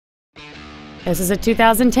This is a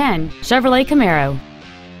 2010 Chevrolet Camaro.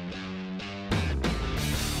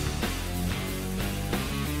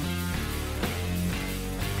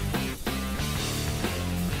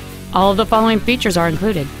 All of the following features are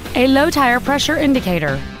included: a low tire pressure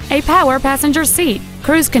indicator, a power passenger seat,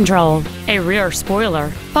 cruise control, a rear spoiler,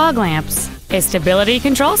 fog lamps, a stability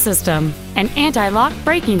control system, an anti-lock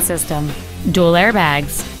braking system, dual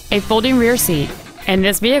airbags, a folding rear seat, and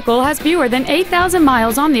this vehicle has fewer than 8,000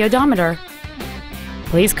 miles on the odometer.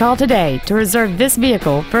 Please call today to reserve this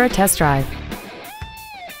vehicle for a test drive.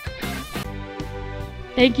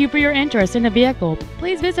 Thank you for your interest in the vehicle.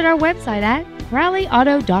 Please visit our website at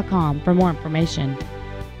CrowleyAuto.com for more information.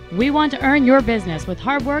 We want to earn your business with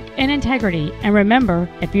hard work and integrity. And remember,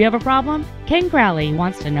 if you have a problem, Ken Crowley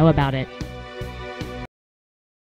wants to know about it.